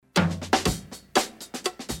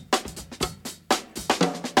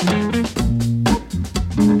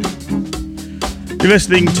You're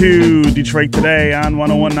listening to Detroit Today on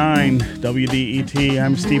 101.9 WDET.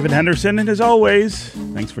 I'm Stephen Henderson, and as always,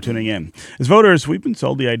 thanks for tuning in. As voters, we've been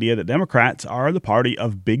sold the idea that Democrats are the party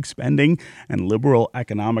of big spending and liberal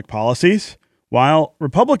economic policies, while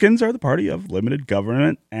Republicans are the party of limited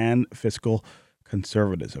government and fiscal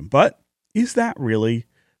conservatism. But is that really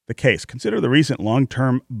the case? Consider the recent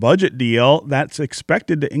long-term budget deal that's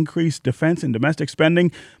expected to increase defense and domestic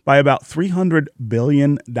spending by about $300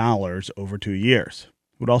 billion over 2 years.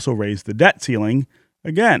 It would also raise the debt ceiling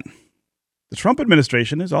again. The Trump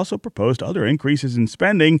administration has also proposed other increases in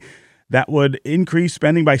spending that would increase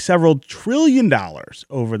spending by several $1 trillion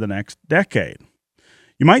over the next decade.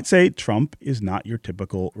 You might say Trump is not your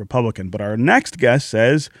typical Republican, but our next guest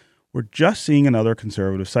says we're just seeing another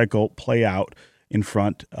conservative cycle play out in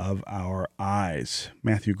front of our eyes.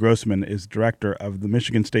 Matthew Grossman is director of the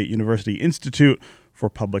Michigan State University Institute for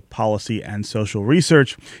Public Policy and Social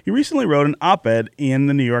Research. He recently wrote an op-ed in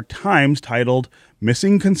the New York Times titled,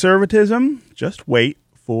 "Missing Conservatism? Just Wait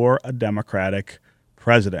for a Democratic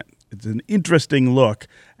President." It's an interesting look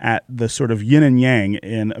at the sort of yin and yang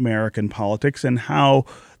in American politics and how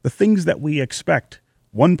the things that we expect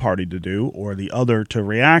one party to do or the other to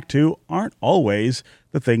react to aren't always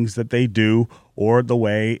the things that they do or the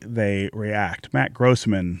way they react. Matt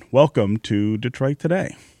Grossman, welcome to Detroit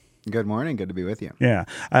Today. Good morning. Good to be with you. Yeah,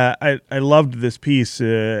 I loved this piece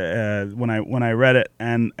when I read it,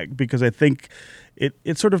 and because I think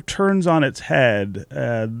it sort of turns on its head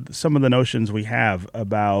some of the notions we have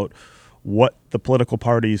about what the political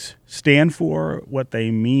parties stand for, what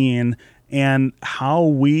they mean, and how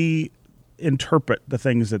we interpret the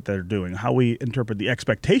things that they're doing, how we interpret the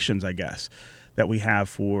expectations, I guess, that we have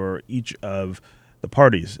for each of the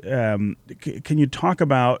parties. Can you talk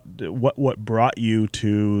about what brought you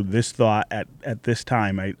to this thought at this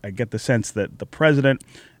time? I get the sense that the president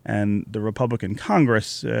and the Republican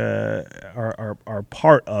Congress are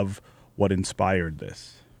part of what inspired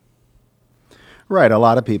this. Right. A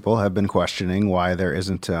lot of people have been questioning why there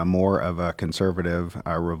isn't more of a conservative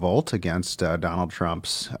revolt against Donald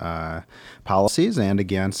Trump's policies and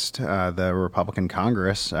against the Republican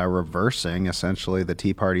Congress reversing essentially the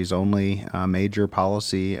Tea Party's only major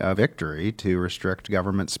policy victory to restrict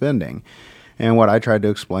government spending. And what I tried to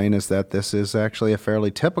explain is that this is actually a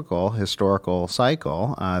fairly typical historical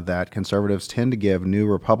cycle, that conservatives tend to give new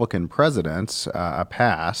Republican presidents a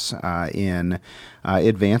pass in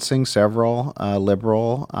advancing several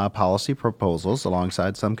liberal policy proposals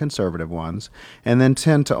alongside some conservative ones, and then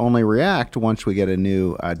tend to only react once we get a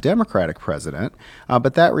new Democratic president.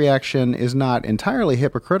 But that reaction is not entirely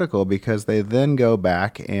hypocritical because they then go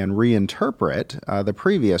back and reinterpret the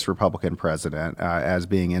previous Republican president as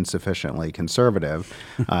being insufficiently conservative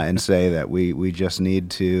and say that we just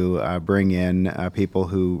need to bring in people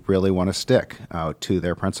who really want to stick to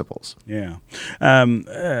their principles. Yeah.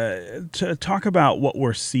 To talk about what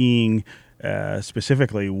we're seeing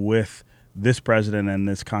specifically with this president and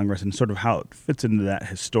this Congress and sort of how it fits into that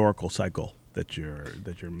historical cycle that you're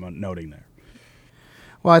noting there.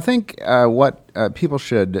 Well, I think what people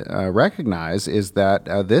should recognize is that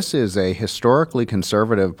this is a historically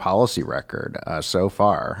conservative policy record so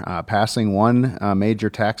far. Passing one major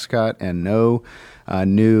tax cut and no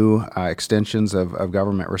new extensions of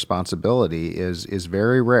government responsibility is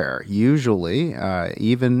very rare. Usually,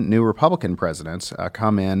 even new Republican presidents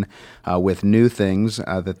come in with new things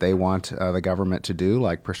that they want the government to do,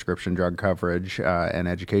 like prescription drug coverage and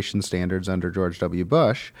education standards under George W.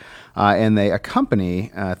 Bush, and they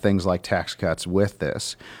accompany things like tax cuts with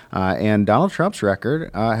this. And Donald Trump's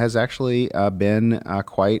record has actually been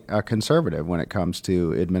quite conservative when it comes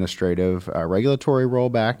to administrative regulatory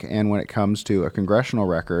rollback and when it comes to a congressional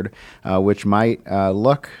record, which might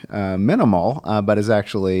look minimal, but is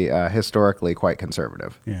actually historically quite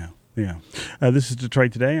conservative. Yeah. This is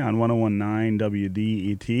Detroit Today on 101.9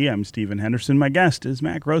 WDET. I'm Stephen Henderson. My guest is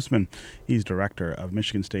Matt Grossman. He's director of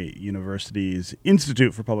Michigan State University's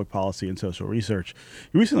Institute for Public Policy and Social Research.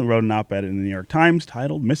 He recently wrote an op-ed in the New York Times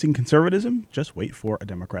titled "Missing Conservatism? Just Wait for a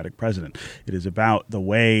Democratic President." It is about the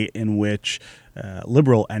way in which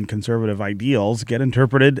liberal and conservative ideals get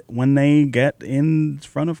interpreted when they get in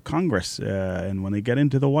front of Congress and when they get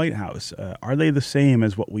into the White House. Are they the same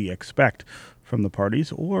as what we expect from the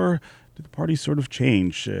parties, or do the parties sort of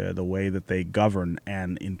change the way that they govern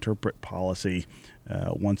and interpret policy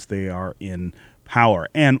once they are in power?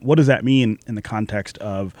 And what does that mean in the context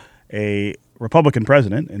of a Republican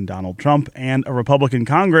president in Donald Trump and a Republican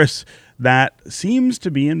Congress that seems to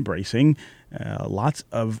be embracing lots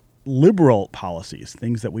of liberal policies,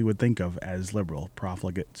 things that we would think of as liberal,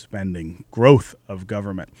 profligate spending, growth of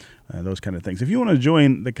government, those kind of things. If you want to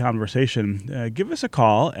join the conversation, give us a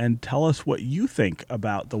call and tell us what you think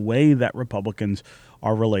about the way that Republicans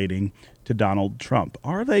are relating to Donald Trump.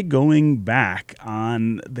 Are they going back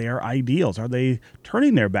on their ideals? Are they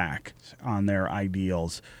turning their back on their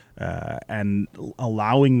ideals and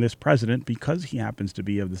allowing this president, because he happens to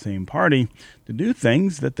be of the same party, to do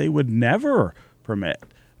things that they would never permit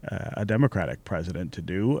a Democratic president to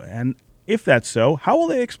do? And if that's so, how will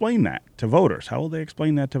they explain that to voters? How will they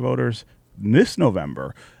explain that to voters this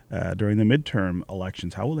November during the midterm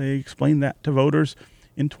elections? How will they explain that to voters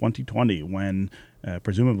in 2020 when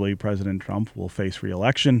presumably President Trump will face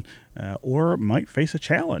re-election or might face a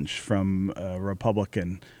challenge from a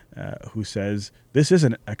Republican who says this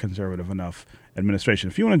isn't a conservative enough administration?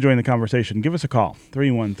 If you want to join the conversation, give us a call.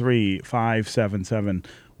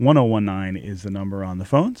 313-577-1019 is the number on the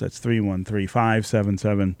phones. That's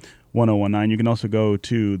 313-577-1019. You can also go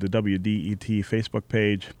to the WDET Facebook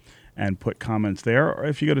page and put comments there. Or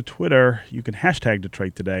if you go to Twitter, you can hashtag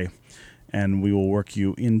Detroit Today, and we will work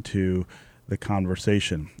you into the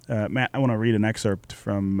conversation. Matt, I want to read an excerpt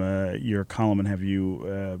from your column and have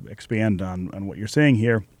you expand on what you're saying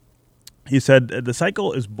here. He said, the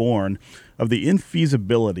cycle is born of the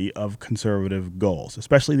infeasibility of conservative goals,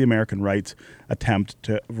 especially the American right's attempt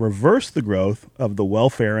to reverse the growth of the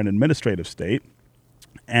welfare and administrative state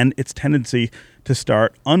and its tendency to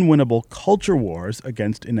start unwinnable culture wars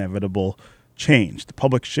against inevitable change. The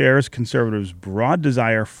public shares conservatives' broad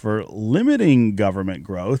desire for limiting government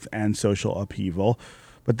growth and social upheaval,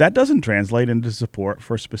 but that doesn't translate into support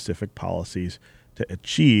for specific policies to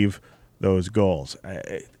achieve those goals.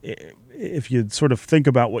 If you sort of think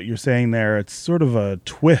about what you're saying there, it's sort of a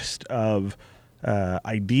twist of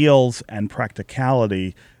ideals and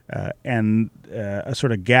practicality and a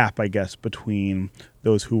sort of gap, I guess, between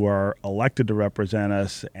those who are elected to represent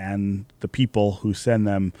us and the people who send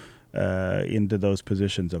them into those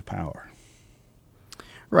positions of power.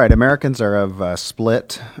 Right. Americans are of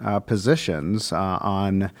split positions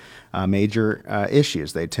on major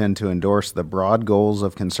issues. They tend to endorse the broad goals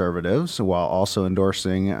of conservatives while also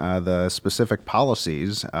endorsing the specific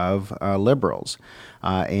policies of liberals.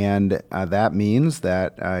 And that means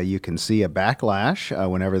that you can see a backlash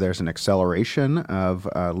whenever there's an acceleration of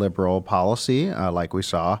liberal policy, like we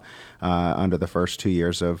saw under the first 2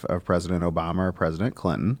 years of President Obama or President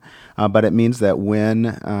Clinton. But it means that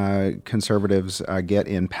when conservatives get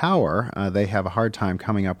in power, they have a hard time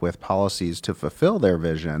coming up with policies to fulfill their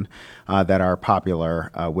vision that are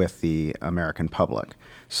popular with the American public.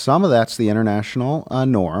 Some of that's the international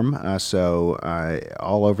norm. So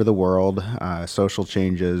all over the world, social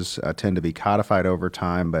changes tend to be codified over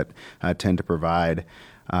time, but tend to provide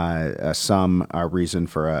some reason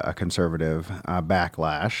for a conservative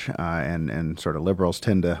backlash, and sort of liberals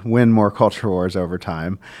tend to win more culture wars over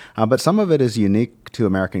time. But some of it is unique to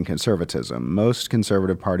American conservatism. Most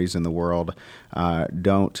conservative parties in the world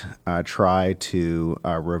don't try to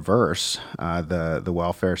reverse the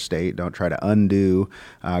welfare state, don't try to undo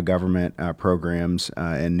government programs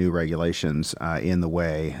and new regulations in the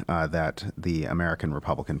way that the American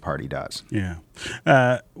Republican Party does. Yeah.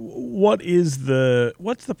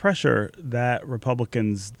 What's the pressure that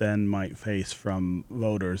Republicans then might face from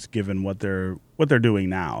voters given what they're doing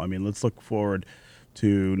now? I mean, let's look forward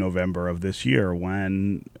to November of this year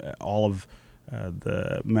when all of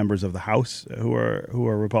the members of the House who are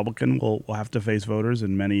Republican will have to face voters,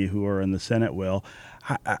 and many who are in the Senate will.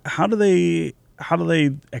 How do they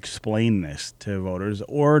explain this to voters,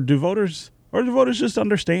 or do voters just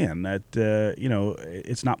understand that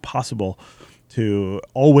it's not possible to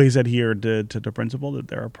always adhere to principle, that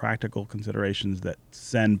there are practical considerations that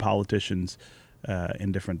send politicians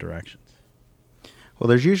in different directions? Well,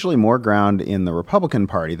 there's usually more ground in the Republican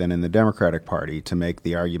Party than in the Democratic Party to make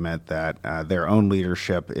the argument that their own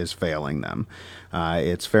leadership is failing them.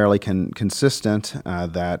 It's fairly consistent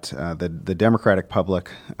that the Democratic public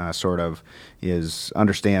sort of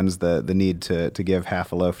understands the need to give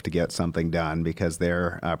half a loaf to get something done because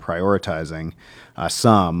they're prioritizing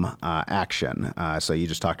some action. So you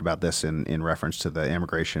just talked about this in reference to the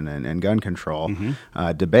immigration and gun control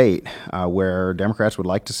debate, where Democrats would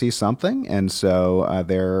like to see something, and so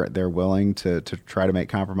they're willing to try to make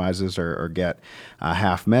compromises or get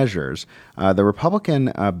half measures. The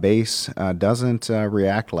Republican base doesn't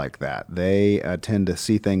react like that. They tend to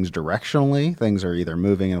see things directionally. Things are either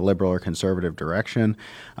moving in a liberal or conservative direction,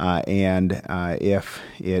 and if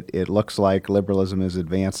it looks like liberalism is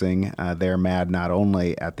advancing, they're mad not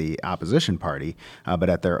only at the opposition party, but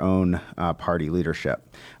at their own party leadership.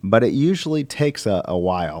 But it usually takes a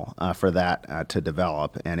while for that to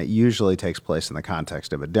develop, and it usually takes place in the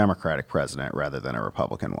context of a Democratic president rather than a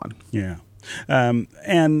Republican one. Yeah.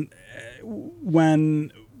 And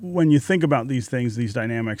when you think about these things, these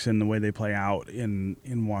dynamics and the way they play out in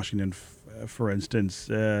Washington, for instance,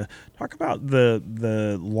 talk about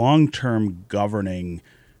the long-term governing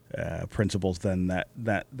principles then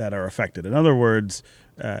that are affected. In other words,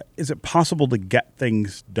 is it possible to get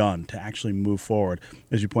things done, to actually move forward?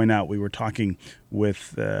 As you point out, we were talking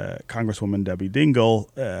with Congresswoman Debbie Dingell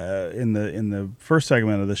in the first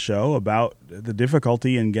segment of the show about the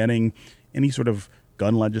difficulty in getting any sort of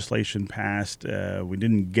gun legislation passed. We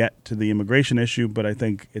didn't get to the immigration issue, but I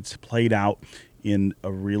think it's played out in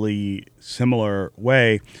a really similar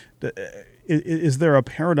way. Is there a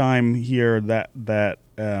paradigm here that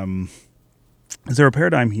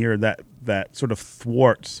sort of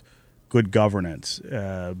thwarts good governance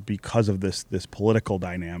because of this political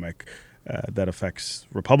dynamic that affects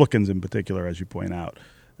Republicans in particular, as you point out,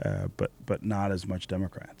 but not as much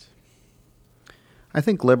Democrats? I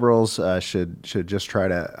think liberals should just try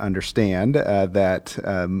to understand that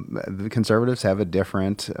the conservatives have a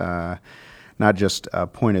different not just a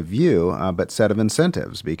point of view, but set of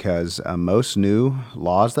incentives, because most new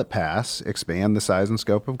laws that pass expand the size and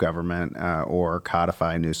scope of government or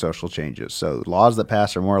codify new social changes. So laws that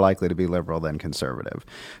pass are more likely to be liberal than conservative.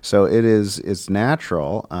 So it's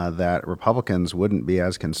natural that Republicans wouldn't be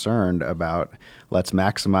as concerned about let's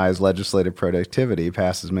maximize legislative productivity,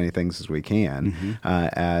 pass as many things as we can,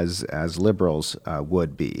 as liberals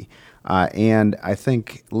would be. And I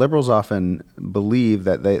think liberals often believe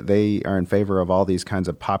that they are in favor of all these kinds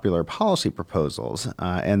of popular policy proposals,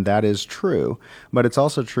 and that is true. But it's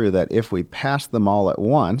also true that if we pass them all at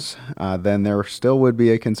once, then there still would be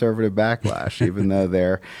a conservative backlash. Even though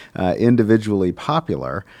they're individually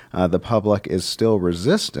popular, the public is still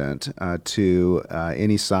resistant to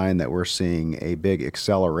any sign that we're seeing a big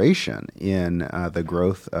acceleration in the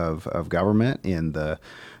growth of government, in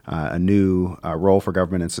a new role for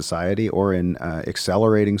government in society, or in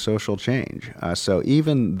accelerating social change. So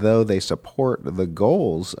even though they support the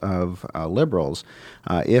goals of liberals,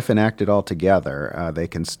 if enacted all together, they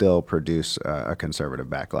can still produce a conservative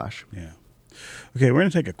backlash. Yeah. Okay, we're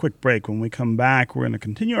going to take a quick break. When we come back, we're going to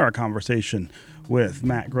continue our conversation with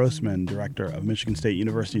Matt Grossman, director of Michigan State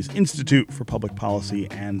University's Institute for Public Policy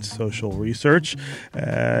and Social Research.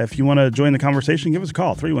 If you want to join the conversation, give us a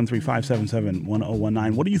call,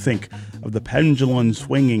 313-577-1019. What do you think of the pendulum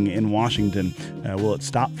swinging in Washington? Will it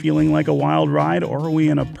stop feeling like a wild ride, or are we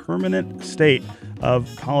in a permanent state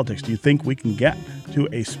of politics? Do you think we can get to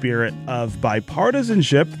a spirit of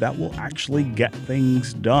bipartisanship that will actually get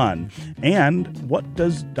things done? And what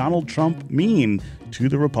does Donald Trump mean to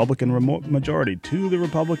the Republican majority, to the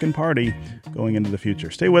Republican Party going into the future?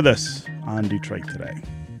 Stay with us on Detroit Today.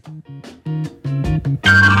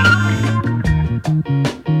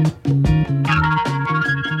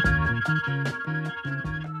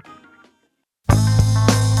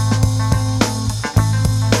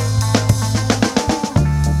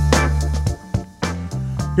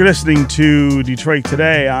 You're listening to Detroit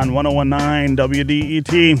Today on 1019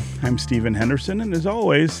 WDET. I'm Stephen Henderson, and as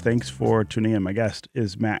always, thanks for tuning in. My guest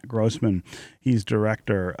is Matt Grossman. He's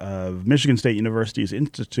director of Michigan State University's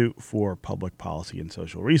Institute for Public Policy and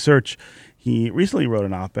Social Research. He recently wrote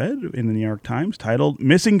an op-ed in the New York Times titled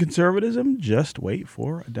 "Missing Conservatism? Just Wait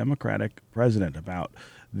for a Democratic President," about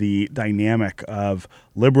the dynamic of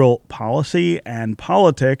liberal policy and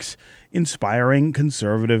politics inspiring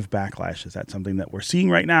conservative backlash. Is that something that we're seeing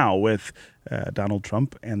right now with Donald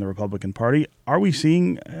Trump and the Republican Party? Are we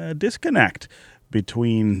seeing a disconnect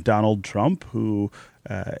between Donald Trump, who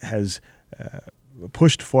has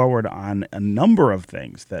pushed forward on a number of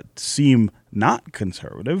things that seem not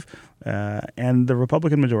conservative, and the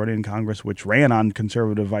Republican majority in Congress, which ran on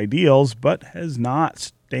conservative ideals but is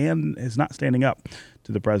not standing up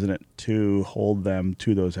to the president to hold them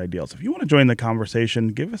to those ideals? If you want to join the conversation,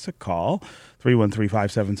 give us a call.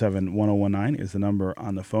 313-577-1019 is the number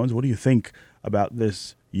on the phones. What do you think about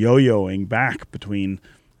this yo-yoing back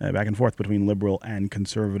and forth between liberal and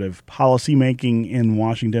conservative policymaking in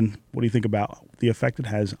Washington? What do you think about the effect it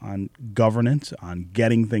has on governance, on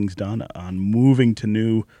getting things done, on moving to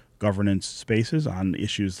new governance spaces on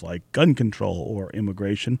issues like gun control or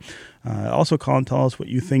immigration. Also call and tell us what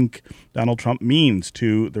you think Donald Trump means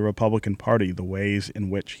to the Republican Party, the ways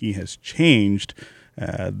in which he has changed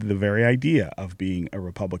the very idea of being a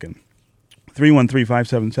Republican.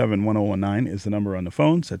 313-577-1019 is the number on the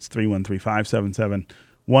phones. That's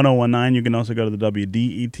 313-577-1019. You can also go to the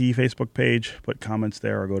WDET Facebook page, put comments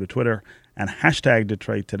there, or go to Twitter and hashtag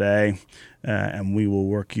Detroit Today, and we will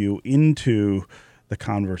work you into the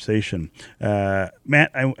conversation.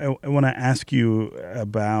 Matt, I want to ask you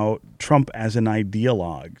about Trump as an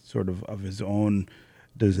ideologue, sort of his own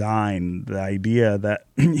design, the idea that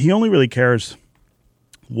he only really cares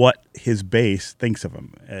what his base thinks of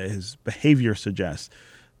him. His behavior suggests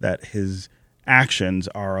that his actions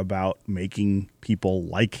are about making people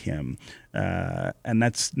like him. And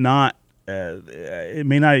that's not, it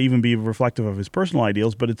may not even be reflective of his personal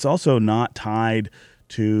ideals, but it's also not tied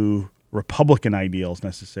to Republican ideals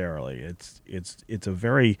necessarily. It's a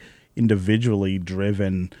very individually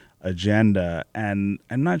driven agenda. And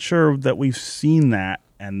I'm not sure that we've seen that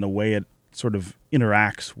and the way it sort of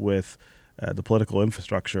interacts with the political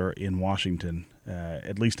infrastructure in Washington,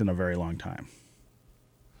 at least in a very long time.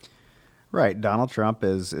 Right. Donald Trump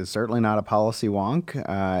is certainly not a policy wonk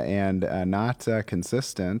and not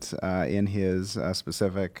consistent in his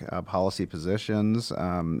specific policy positions.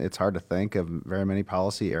 It's hard to think of very many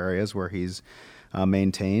policy areas where he's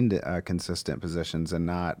maintained consistent positions and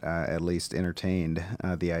not at least entertained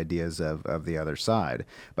the ideas of the other side.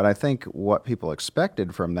 But I think what people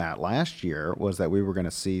expected from that last year was that we were going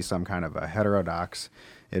to see some kind of a heterodox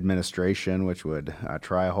administration, which would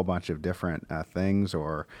try a whole bunch of different things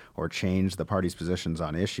or change the party's positions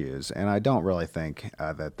on issues. And I don't really think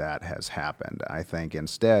that has happened. I think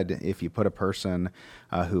instead, if you put a person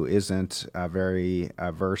who isn't very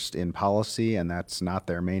versed in policy and that's not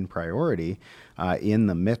their main priority, in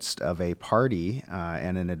the midst of a party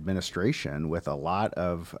and an administration with a lot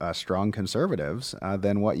of strong conservatives,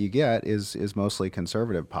 then what you get is mostly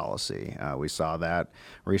conservative policy. We saw that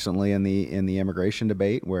recently in the immigration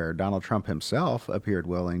debate, where Donald Trump himself appeared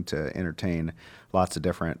willing to entertain lots of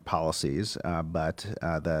different policies, but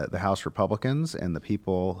the House Republicans and the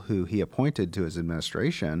people who he appointed to his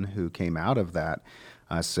administration, who came out of that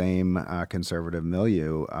same conservative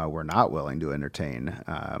milieu, were not willing to entertain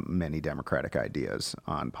many Democratic ideas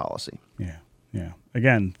on policy. Yeah.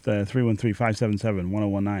 Again, the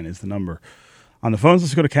 313-577-1019 is the number on the phones.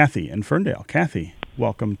 Let's go to Kathy in Ferndale. Kathy,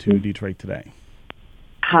 welcome to Detroit Today.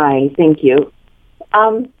 Hi, thank you.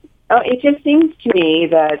 It just seems to me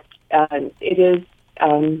that it is,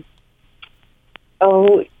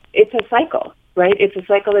 it's a cycle. Right? It's a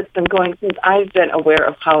cycle that's been going since I've been aware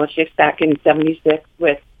of politics back in '76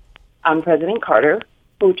 with President Carter,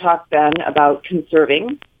 who talked then about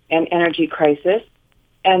conserving an energy crisis.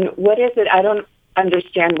 And what is it? I don't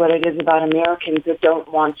understand what it is about Americans that don't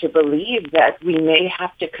want to believe that we may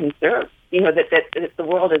have to conserve, that the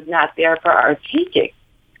world is not there for our taking.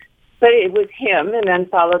 But it was him, and then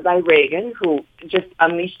followed by Reagan, who just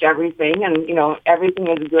unleashed everything, and, everything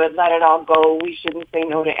is good, let it all go, we shouldn't say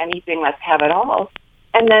no to anything, let's have it all.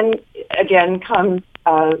 And then, again, comes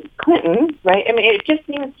Clinton, right? I mean, it just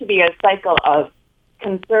seems to be a cycle of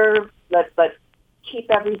conserve, let's keep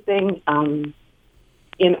everything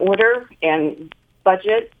in order, and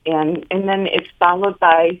budget, and then it's followed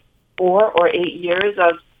by 4 or 8 years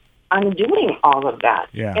of undoing all of that.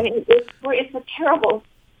 Yeah. And it's a terrible...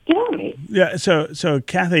 Yeah. So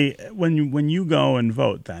Kathy, when you go and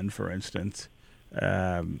vote, then, for instance,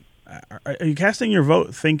 are you casting your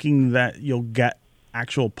vote thinking that you'll get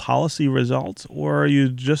actual policy results, or are you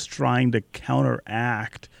just trying to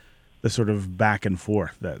counteract the sort of back and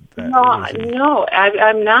forth that No,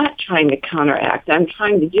 I'm not trying to counteract. I'm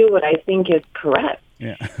trying to do what I think is correct.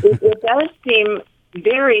 Yeah. It does seem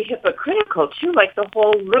very hypocritical too, like the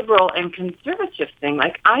whole liberal and conservative thing.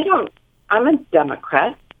 Like I'm a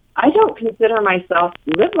Democrat. I don't consider myself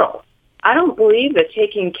liberal. I don't believe that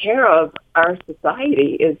taking care of our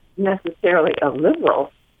society is necessarily a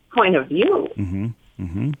liberal point of view. Mm-hmm.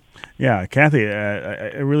 Mm-hmm. Yeah, Kathy,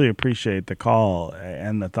 I really appreciate the call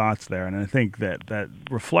and the thoughts there, and I think that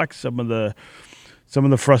reflects some of the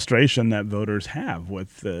frustration that voters have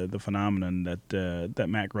with the phenomenon that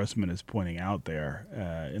Matt Grossman is pointing out there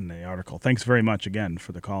in the article. Thanks very much again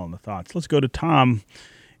for the call and the thoughts. Let's go to Tom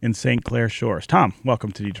in St. Clair Shores. Tom,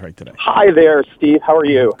 welcome to Detroit Today. Hi there, Steve. How are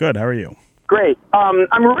you? Good. How are you? Great.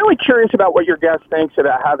 I'm really curious about what your guest thinks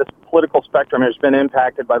about how this political spectrum has been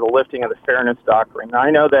impacted by the lifting of the fairness doctrine. Now, I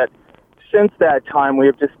know that since that time, we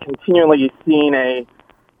have just continually seen a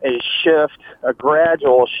shift, a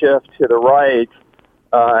gradual shift to the right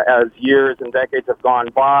as years and decades have gone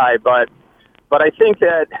by. But I think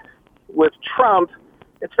that with Trump,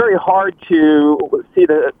 it's very hard to see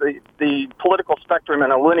the political spectrum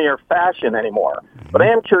in a linear fashion anymore. But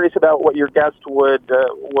I am curious about what your guest would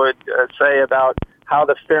say about how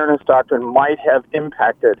the fairness doctrine might have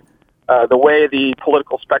impacted the way the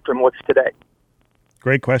political spectrum looks today.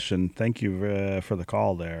 Great question. Thank you for the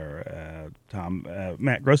call there, Tom.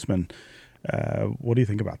 Matt Grossman, what do you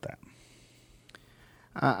think about that?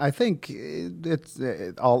 I think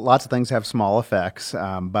lots of things have small effects,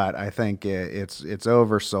 but I think it's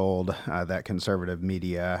oversold that conservative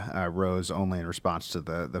media rose only in response to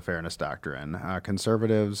the fairness doctrine.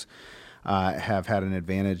 Conservatives have had an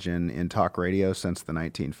advantage in talk radio since the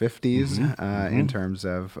 1950s in terms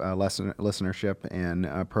of listenership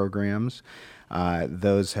and programs.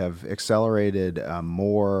 Those have accelerated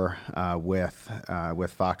more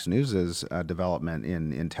with Fox News's development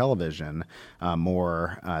in television,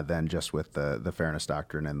 more than just with the fairness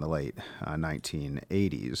doctrine in the late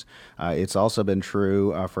 1980s. It's also been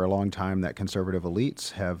true for a long time that conservative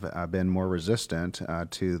elites have been more resistant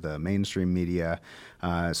to the mainstream media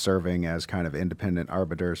serving as kind of independent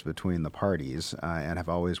arbiters between the parties, and have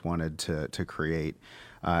always wanted to create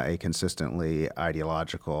a consistently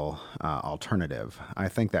ideological alternative. I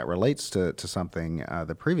think that relates to something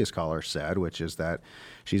the previous caller said, which is that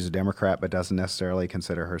she's a Democrat but doesn't necessarily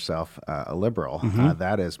consider herself a liberal.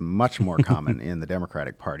 That is much more common in the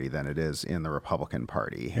Democratic Party than it is in the Republican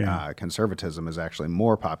Party. Yeah. Conservatism is actually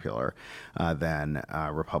more popular than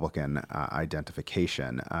Republican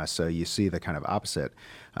identification. So you see the kind of opposite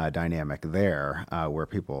dynamic there, where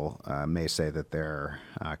people may say that they're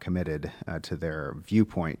committed to their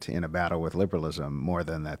viewpoint in a battle with liberalism more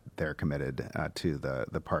than that they're committed to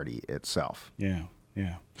the party itself. Yeah.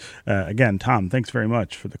 Yeah. Again, Tom, thanks very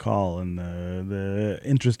much for the call and the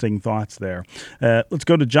interesting thoughts there. Let's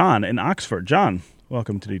go to John in Oxford. John,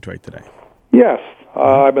 welcome to Detroit Today. Yes.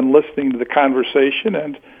 I've been listening to the conversation,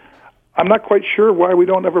 and I'm not quite sure why we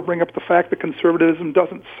don't ever bring up the fact that conservatism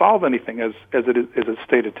doesn't solve anything as it's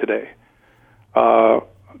stated today.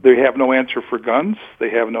 They have no answer for guns. They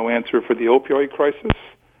have no answer for the opioid crisis.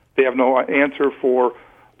 They have no answer for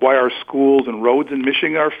why our schools and roads in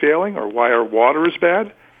Michigan are failing or why our water is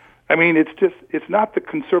bad. I mean, it's not the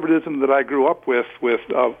conservatism that I grew up with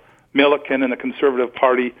Milliken and the Conservative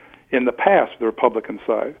Party in the past, the Republican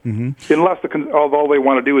side. Unless although they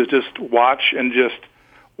want to do is just watch and just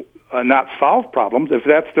not solve problems. If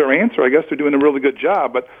that's their answer, I guess they're doing a really good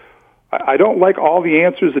job. But I don't like all the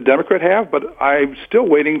answers the Democrats have, but I'm still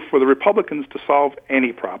waiting for the Republicans to solve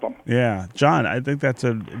any problem. Yeah, John, I think that's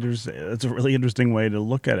a really interesting way to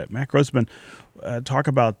look at it. Matt Grossman, talk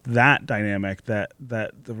about that dynamic that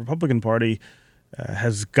the Republican Party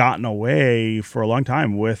has gotten away for a long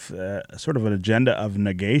time with sort of an agenda of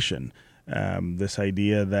negation. This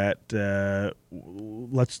idea that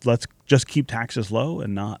let's just keep taxes low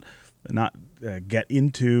and not get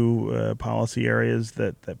into policy areas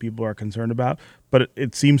that people are concerned about. But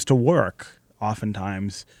it seems to work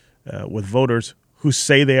oftentimes with voters who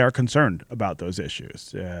say they are concerned about those issues.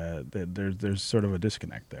 There's sort of a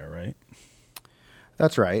disconnect there, right?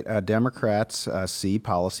 That's right. Democrats see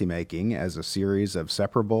policymaking as a series of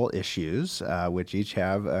separable issues, which each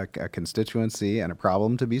have a constituency and a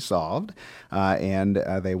problem to be solved, and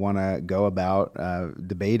they want to go about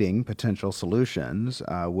debating potential solutions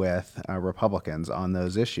with Republicans on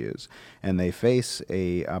those issues. And they face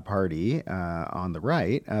a party on the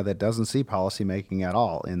right that doesn't see policymaking at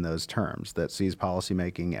all in those terms, that sees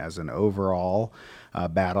policymaking as an overall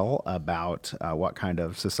battle about what kind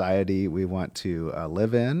of society we want to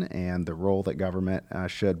live in and the role that government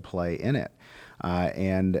should play in it.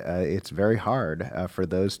 And it's very hard for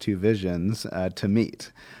those two visions to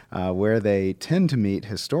meet. Where they tend to meet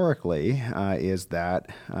historically is that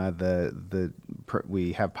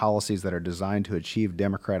we have policies that are designed to achieve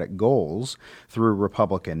democratic goals through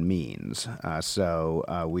Republican means.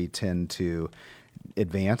 So we tend to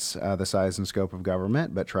advance the size and scope of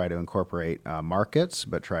government, but try to incorporate markets,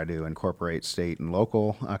 but try to incorporate state and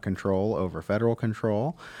local control over federal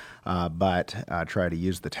control, but try to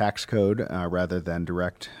use the tax code rather than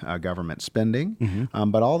direct government spending.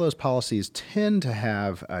 But all those policies tend to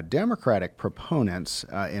have Democratic proponents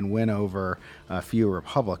and win over a few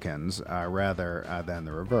Republicans rather than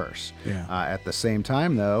the reverse. Yeah. At the same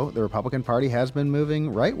time, though, the Republican Party has been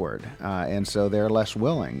moving rightward, and so they're less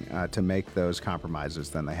willing to make those compromises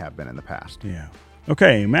than they have been in the past. Yeah.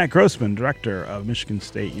 Okay, Matt Grossman, director of Michigan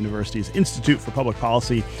State University's Institute for Public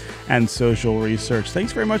Policy and Social Research.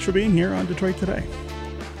 Thanks very much for being here on Detroit Today.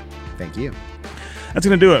 Thank you. That's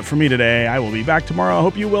going to do it for me today. I will be back tomorrow. I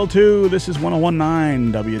hope you will too. This is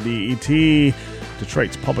 101.9 WDET,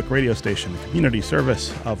 Detroit's public radio station, the community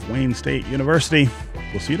service of Wayne State University.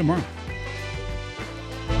 We'll see you tomorrow.